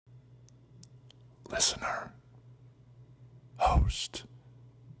listener, host,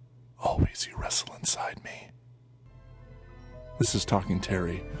 always you wrestle inside me. This is Talking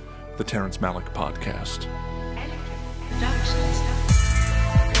Terry, the Terrence Malick podcast.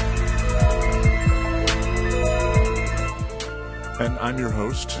 And I'm your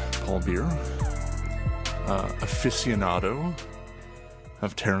host, Paul Beer, aficionado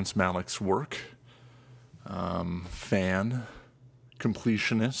of Terrence Malick's work, fan,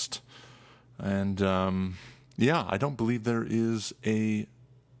 completionist, and I don't believe there is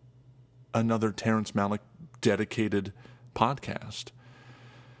another Terrence Malick dedicated podcast.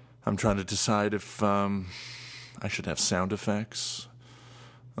 I'm trying to decide if I should have sound effects,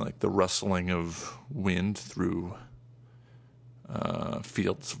 like the rustling of wind through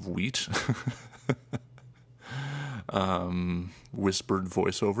fields of wheat. Whispered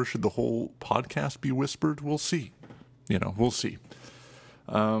voiceover. Should the whole podcast be whispered? We'll see. We'll see.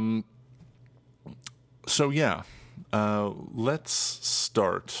 Let's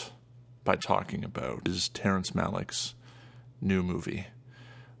start by talking about Terrence Malick's new movie,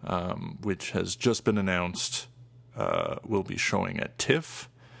 which has just been announced. Will be showing at TIFF,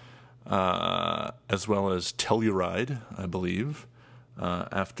 as well as Telluride, I believe,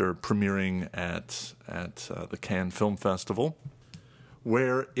 after premiering at the Cannes Film Festival,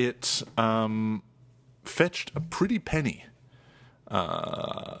 where it fetched a pretty penny,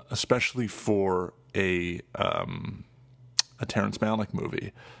 especially for a Terrence Malick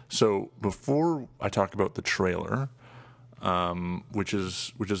movie. So before I talk about the trailer, which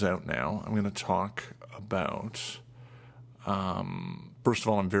is out now, I'm going to talk about. First of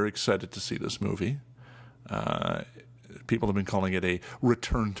all, I'm very excited to see this movie. People have been calling it a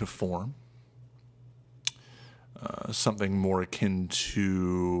return to form, something more akin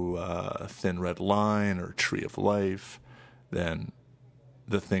to Thin Red Line or Tree of Life than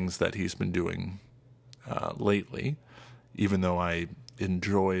the things that he's been doing lately, even though I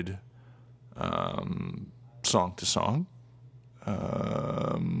enjoyed Song to Song.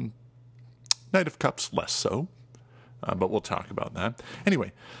 Knight of Cups less so, but we'll talk about that.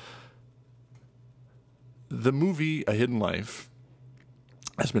 Anyway, the movie A Hidden Life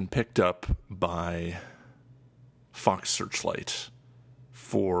has been picked up by Fox Searchlight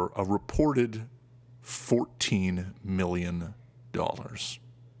for a reported $14 million. This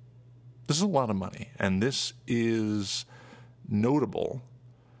is a lot of money, and this is notable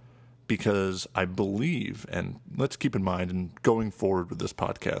because I believe, and let's keep in mind, and going forward with this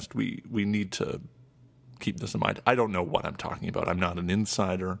podcast, we need to keep this in mind. I don't know what I'm talking about. I'm not an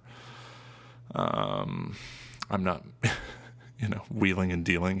insider. I'm not, wheeling and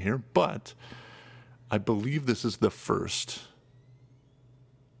dealing here, but I believe this is the first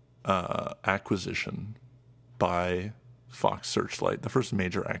acquisition by Fox Searchlight, the first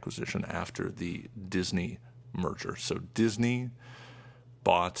major acquisition after the Disney merger. So Disney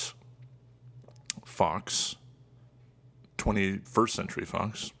bought Fox, 21st Century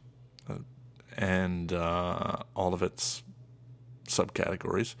Fox, and all of its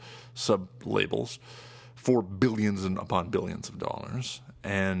subcategories, sub-labels, for billions and upon billions of dollars.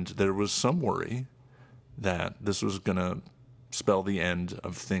 And there was some worry that this was going to spell the end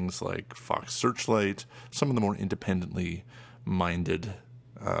of things like Fox Searchlight, some of the more independently minded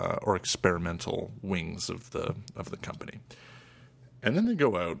or experimental wings of the company. And then they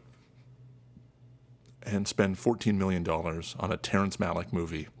go out and spend $14 million on a Terrence Malick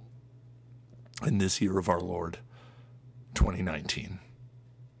movie in this year of our Lord, 2019.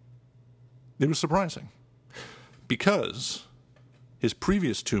 It was surprising because his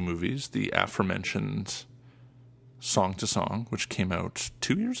previous two movies, the aforementioned Song to Song, which came out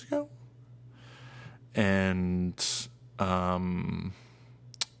 2 years ago, and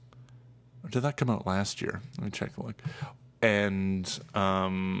did that come out last year? Let me check a look. And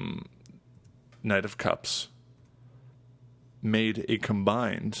Knight of Cups made a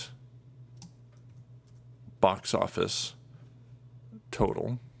combined box office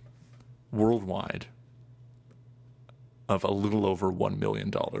total worldwide of a little over $1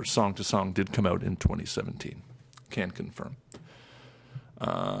 million. Song to Song did come out in 2017. Can confirm.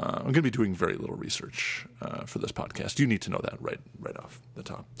 I'm going to be doing very little research for this podcast. You need to know that right off the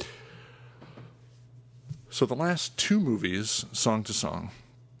top. So the last two movies, Song to Song,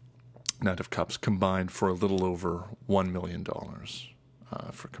 Knight of Cups, combined for a little over $1 million.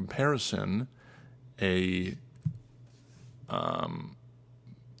 For comparison, a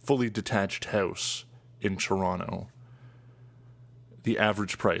fully detached house in Toronto, the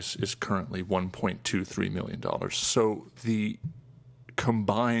average price is currently $1.23 million. So the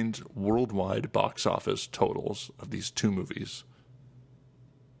combined worldwide box office totals of these two movies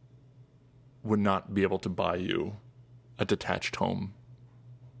would not be able to buy you a detached home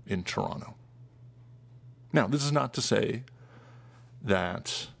in Toronto. Now, this is not to say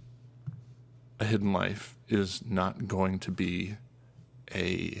that A Hidden Life is not going to be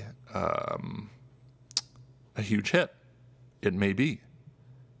a huge hit. It may be.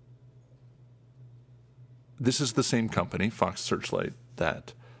 This is the same company, Fox Searchlight,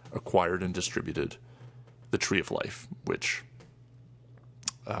 that acquired and distributed The Tree of Life, which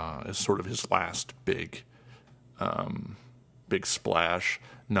is sort of his last big splash,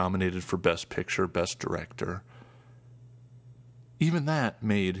 nominated for Best Picture, Best Director. Even that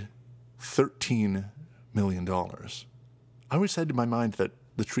made $13 million. I always had in my mind that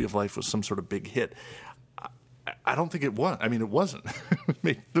The Tree of Life was some sort of big hit. I don't think it was. I mean, it wasn't. It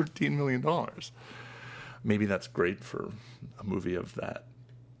made $13 million. Maybe that's great for a movie of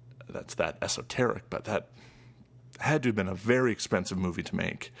that's that esoteric, but that had to have been a very expensive movie to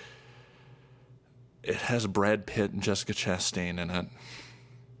make. It has Brad Pitt and Jessica Chastain in it.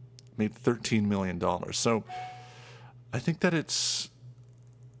 Made $13 million. So I think that it's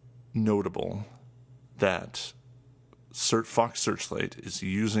notable that Fox Searchlight is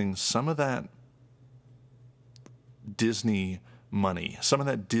using some of that Disney money, some of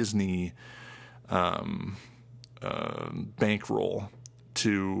that Disney bankroll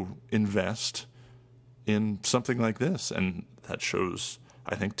to invest in something like this. And that shows,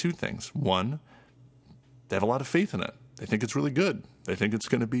 I think, two things. One, they have a lot of faith in it. They think it's really good. They think it's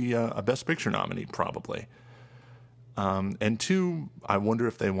going to be a Best Picture nominee, probably. And two, I wonder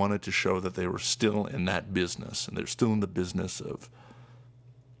if they wanted to show that they were still in that business, and they're still in the business of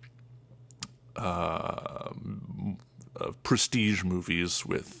prestige movies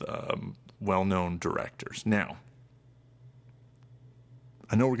with well-known directors. Now,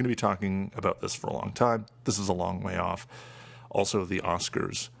 I know we're going to be talking about this for a long time. This is a long way off. Also, the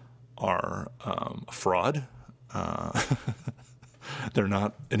Oscars are a fraud. They're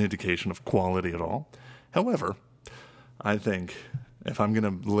not an indication of quality at all. However, I think if I'm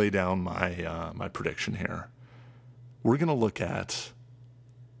going to lay down my prediction here, we're going to look at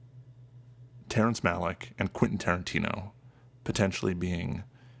Terrence Malick and Quentin Tarantino potentially being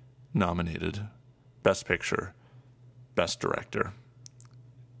nominated Best Picture, Best Director,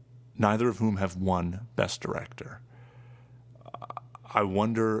 neither of whom have won Best Director. I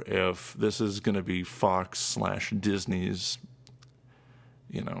wonder if this is going to be Fox/Disney's,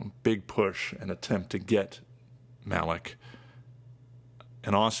 big push and attempt to get Malick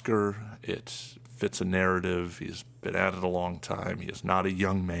an Oscar. It fits a narrative. He's been at it a long time. He is not a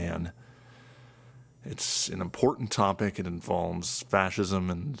young man. It's an important topic. It involves fascism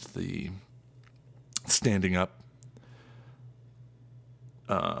and the standing up,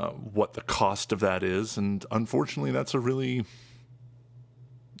 what the cost of that is. And unfortunately, that's a really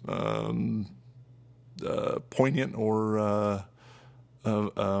poignant or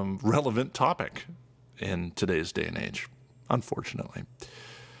relevant topic in today's day and age, unfortunately.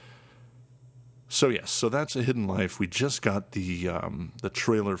 So yes, so that's A Hidden Life. We just got the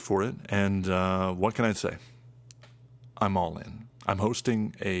trailer for it, and what can I say? I'm all in. I'm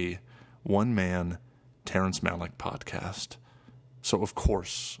hosting a one-man Terrence Malick podcast, so of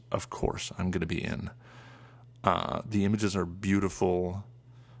course, I'm going to be in. The images are beautiful.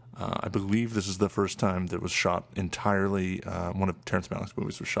 I believe this is the first time that was shot entirely. One of Terrence Malick's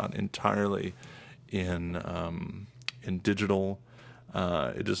movies was shot entirely in digital.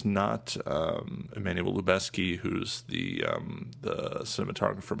 It is not Emmanuel Lubezki, who's the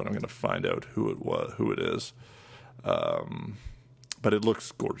cinematographer, but I'm going to find out who it is. But it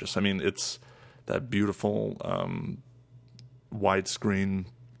looks gorgeous. I mean, it's that beautiful widescreen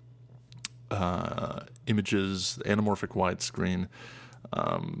images, anamorphic widescreen.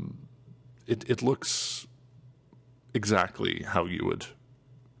 It looks exactly how you would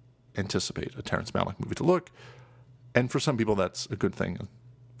anticipate a Terrence Malick movie to look. And for some people, that's a good thing.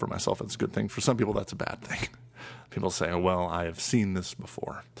 For myself, it's a good thing. For some people, that's a bad thing. People say, oh, well, I have seen this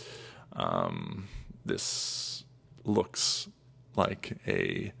before. This looks like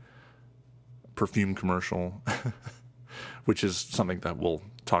a perfume commercial, which is something that we'll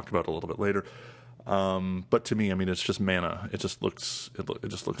talk about a little bit later. But to me, I mean, it's just manna. It just looks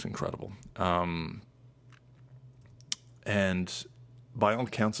incredible. And by all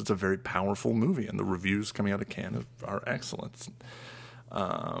accounts, it's a very powerful movie, and the reviews coming out of Cannes are excellent.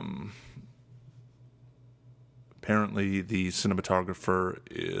 Apparently, the cinematographer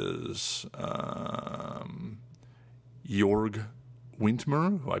is Jorg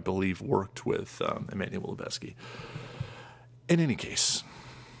Wintmer, who I believe worked with Emmanuel Lubezki. In any case,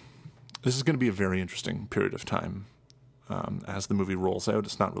 this is going to be a very interesting period of time as the movie rolls out.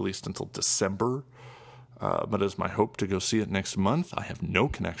 It's not released until December, but it is my hope to go see it next month. I have no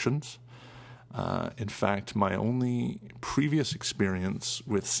connections. In fact, my only previous experience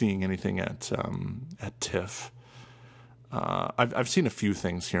with seeing anything at TIFF, I've seen a few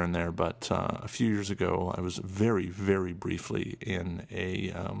things here and there, but a few years ago, I was very, very briefly in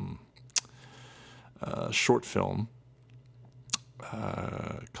a short film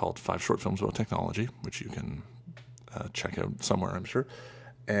called 5 Short Films About Technology, which you can check out somewhere, I'm sure.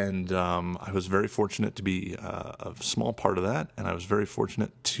 And I was very fortunate to be a small part of that, and I was very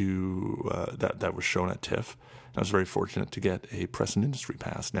fortunate to that was shown at TIFF. I was very fortunate to get a press and industry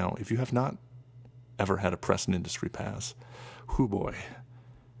pass. Now, if you have not ever had a press and industry pass, hoo boy,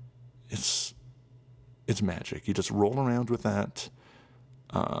 it's magic. You just roll around with that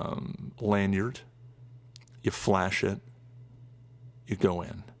lanyard, you flash it, you go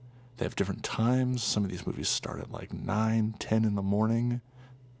in. They have different times. Some of these movies start at like 9, 10 in the morning.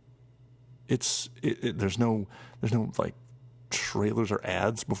 There's no like trailers or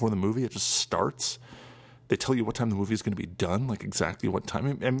ads before the movie. It just starts. They tell you what time the movie is going to be done, like exactly what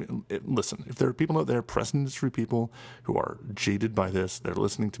time. Listen, if there are people out there, press industry people, who are jaded by this, they're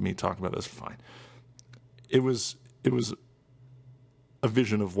listening to me talk about this, fine. It was a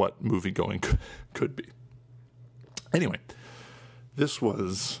vision of what movie going could be. Anyway, this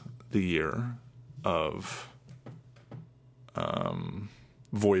was the year of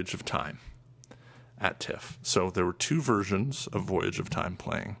Voyage of Time at TIFF. So there were 2 versions of Voyage of Time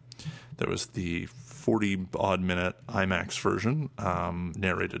playing. There was the 40-odd-minute IMAX version,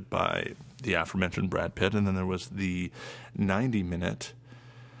 narrated by the aforementioned Brad Pitt, and then there was the 90-minute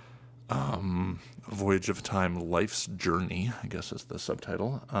Voyage of Time Life's Journey, I guess is the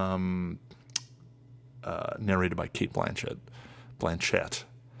subtitle, narrated by Cate Blanchett,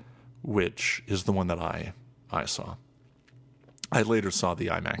 which is the one that I saw. I later saw the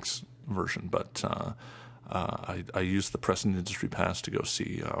IMAX version, but I used the press and industry pass to go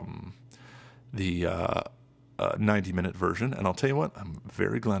see the 90-minute version, and I'll tell you what, I'm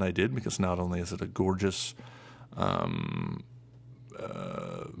very glad I did, because not only is it a gorgeous,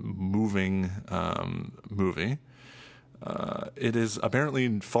 moving movie, it is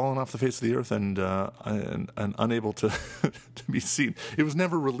apparently fallen off the face of the earth and unable to to be seen. It was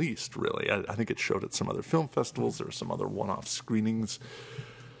never released, really. I think it showed at some other film festivals. There were some other one-off screenings,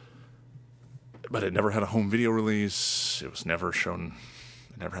 but it never had a home video release. It was never shown.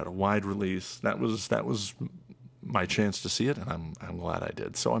 It never had a wide release. That was my chance to see it, and I'm glad I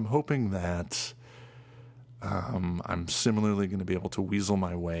did. So I'm hoping that I'm similarly going to be able to weasel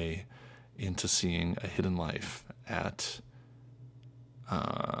my way into seeing A Hidden Life at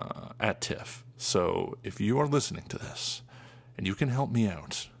TIFF. So if you are listening to this and you can help me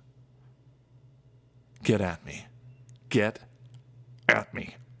out, get at me,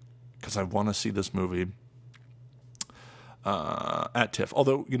 because I want to see this movie at TIFF.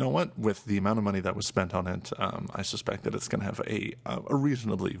 Although, you know what? With the amount of money that was spent on it, I suspect that it's going to have a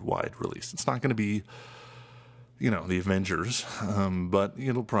reasonably wide release. It's not going to be, the Avengers, but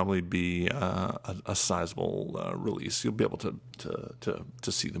it'll probably be a sizable release. You'll be able to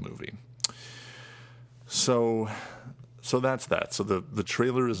see the movie. So that's that. So the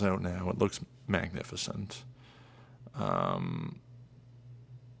trailer is out now. It looks magnificent. And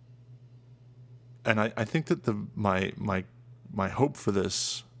I think that my hope for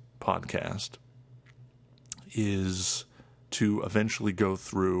this podcast is to eventually go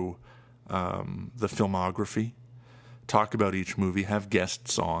through the filmography, talk about each movie, have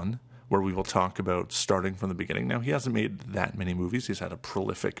guests on, where we will talk about starting from the beginning. Now, he hasn't made that many movies. He's had a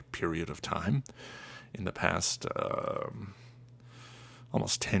prolific period of time in the past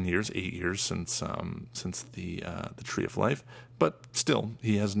almost 10 years, 8 years since the Tree of Life. But still,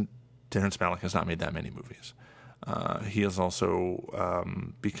 Terrence Malick has not made that many movies. He has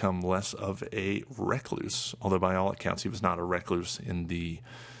also become less of a recluse, although by all accounts he was not a recluse in the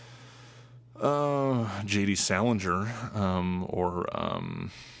J.D. Salinger or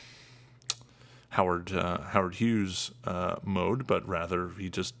Howard Hughes mode, but rather he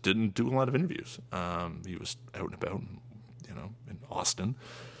just didn't do a lot of interviews. He was out and about, in Austin.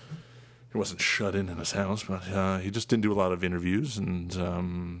 He wasn't shut in his house, but he just didn't do a lot of interviews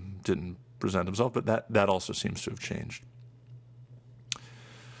and didn't present himself. But that also seems to have changed.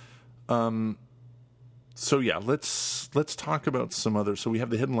 So yeah, let's talk about some other. So we have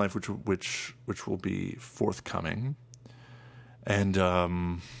The Hidden Life, which will be forthcoming, and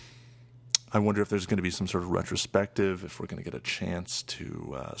I wonder if there's going to be some sort of retrospective, if we're going to get a chance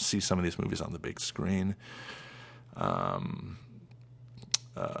to see some of these movies on the big screen.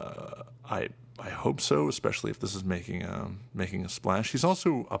 I hope so, especially if this is making a splash. He's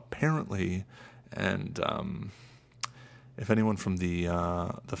also apparently, and if anyone from the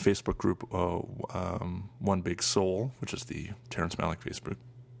Facebook group One Big Soul, which is the Terrence Malick Facebook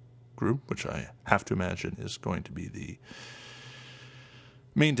group, which I have to imagine is going to be the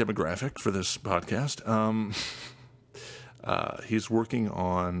main demographic for this podcast, he's working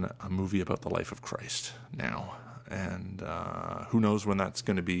on a movie about the life of Christ now, and who knows when that's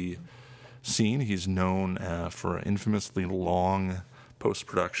going to be seen. He's known for an infamously long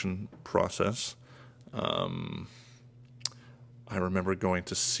post-production process. I remember going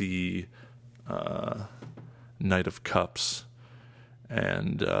to see Knight of Cups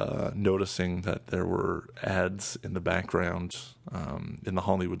and noticing that there were ads in the background in the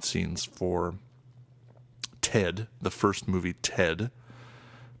Hollywood scenes for Ted, the first movie Ted,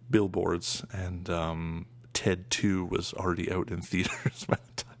 billboards, and Ted 2 was already out in theaters by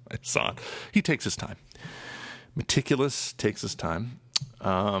the time I saw it. He takes his time. Meticulous, takes his time.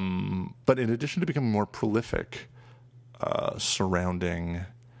 But in addition to becoming more prolific surrounding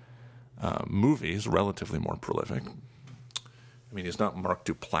movies, relatively more prolific. I mean, he's not Mark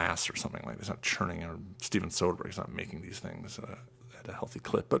Duplass or something like that. He's not churning, or Steven Soderbergh's not making these things at a healthy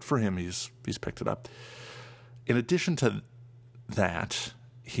clip. But for him, he's picked it up. In addition to that,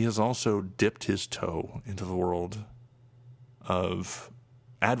 he has also dipped his toe into the world of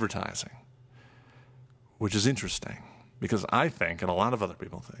advertising, which is interesting because I think, and a lot of other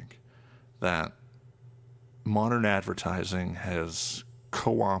people think, that modern advertising has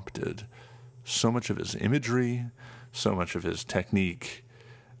co-opted so much of his imagery, so much of his technique,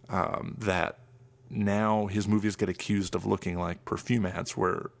 that now his movies get accused of looking like perfume ads,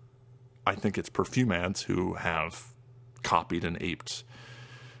 where I think it's perfume ads who have copied and aped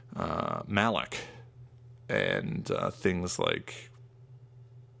Malick, and things like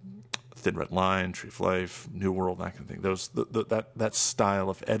Thin Red Line, Tree of Life, New World, that kind of thing. That style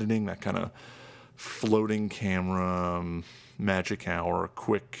of editing, that kind of floating camera, magic hour,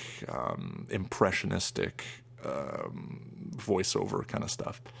 quick, impressionistic voiceover kind of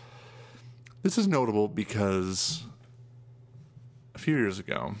stuff. This is notable because a few years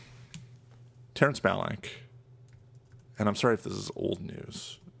ago, Terrence Malick, and I'm sorry if this is old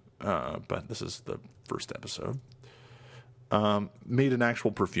news, but this is the first episode, made an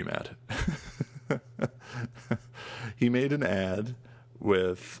actual perfume ad. He made an ad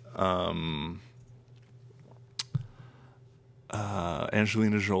with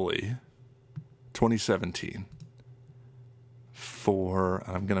Angelina Jolie, 2017, for,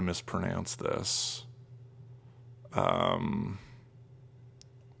 I'm going to mispronounce this,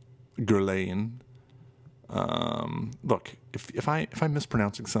 Guerlain. Look, if I'm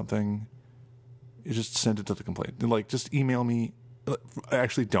mispronouncing something, you just send it to the complaint. Like, just email me.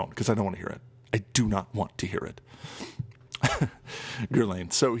 Actually, don't, because I don't want to hear it. I do not want to hear it.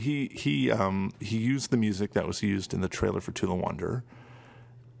 Guerlain. So he used the music that was used in the trailer for To the Wonder,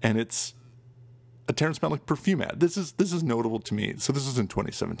 and it's a Terrence Malick perfume ad. This is notable to me. So this is in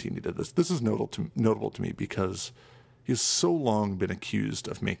 2017 he did this. This is notable to me because he's so long been accused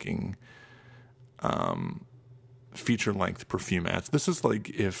of making feature-length perfume ads. This is like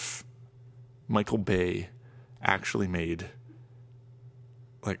if Michael Bay actually made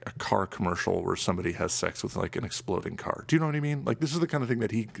like a car commercial where somebody has sex with like an exploding car. Do you know what I mean? Like, this is the kind of thing that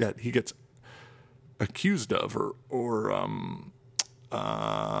he gets accused of or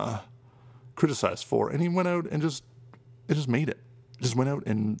criticized for, and he went out and just made it. Just went out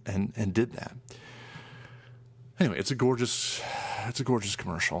and did that. Anyway, it's a gorgeous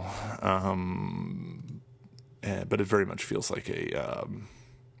commercial, but it very much feels like a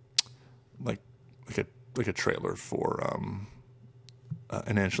like a trailer for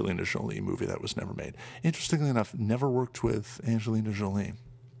an Angelina Jolie movie that was never made. Interestingly enough, never worked with Angelina Jolie.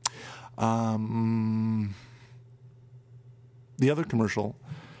 The other commercial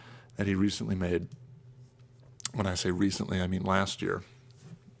that he recently made, when I say recently, I mean last year,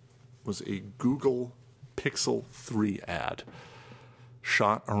 was a Google Pixel 3 ad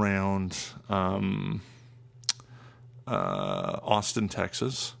shot around Austin,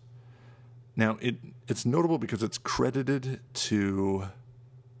 Texas. Now, it's notable because it's credited to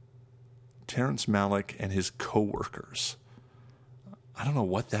Terrence Malick and his co-workers. I don't know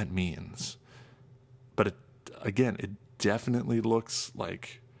what that means, but it definitely looks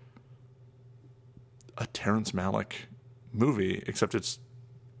like a Terrence Malick movie, except it's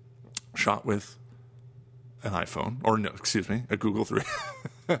shot with an iPhone, or no, excuse me, a Google 3.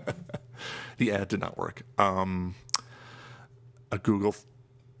 The ad did not work. A Google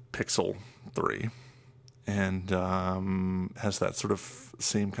Pixel 3. and has that sort of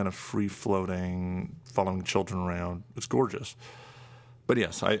same kind of free-floating, following children around. It's gorgeous. But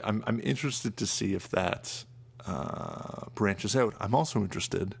yes, I'm interested to see if that branches out. I'm also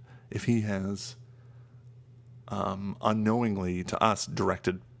interested if he has unknowingly to us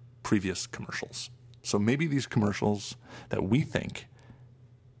directed previous commercials. So maybe these commercials that we think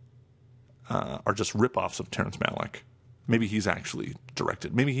are just rip-offs of Terrence Malick. Maybe he's actually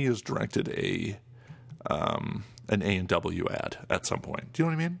directed. Maybe he has directed an A&W ad at some point. Do you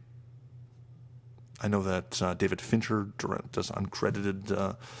know what I mean? I know that David Fincher does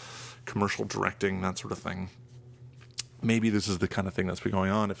uncredited commercial directing, that sort of thing. Maybe this is the kind of thing that's been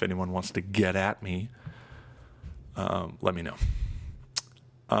going on. If anyone wants to get at me, let me know.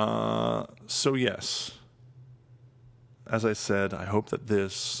 So yes, as I said, I hope that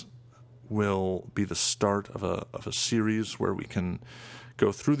this will be the start of a series where we can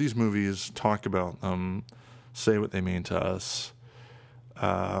go through these movies, talk about them, say what they mean to us.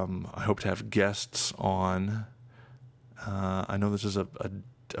 I hope to have guests on. I know this is a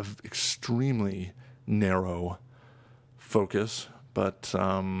extremely narrow focus, but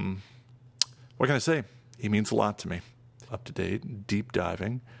what can I say? He means a lot to me. Up to date, deep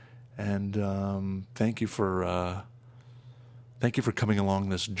diving, and thank you for coming along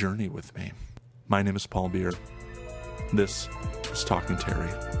this journey with me. My name is Paul Beer. This is Talking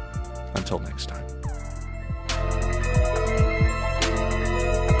Terry. Until next time.